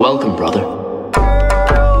Welcome, brother.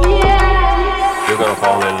 Yeah. You're gonna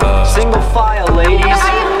fall in love. Single file, ladies.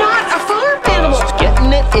 I am not a farm animal. Just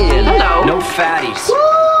getting it in. Hello. No fatties.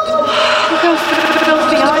 Look how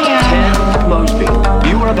filthy I am. Ted Mosby,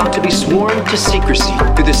 you are about to be sworn to secrecy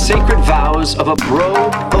through the sacred vows of a bro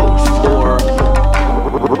oath, or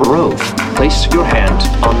broth. Place your hand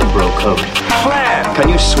on the bro code. Plan! Can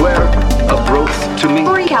you swear a broth to me?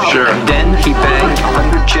 Freak out. Sure. And then he banged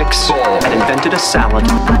 100 chicks and invented a salad.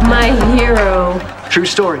 My hero. True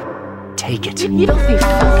story. Take it. Filthy girl.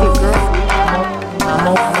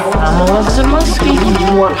 Mama loves a muskie.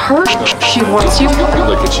 You want her? She wants you.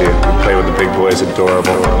 Look at you. You play with the big boys,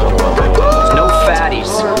 adorable. No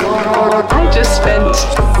fatties. I just spent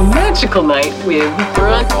a magical night with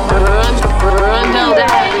Run Tell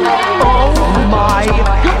Daddy. Oh my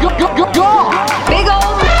God! Big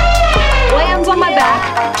old lands on my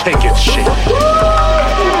back. Take it, shit. You're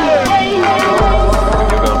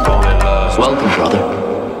gonna fall in love. Welcome, brother.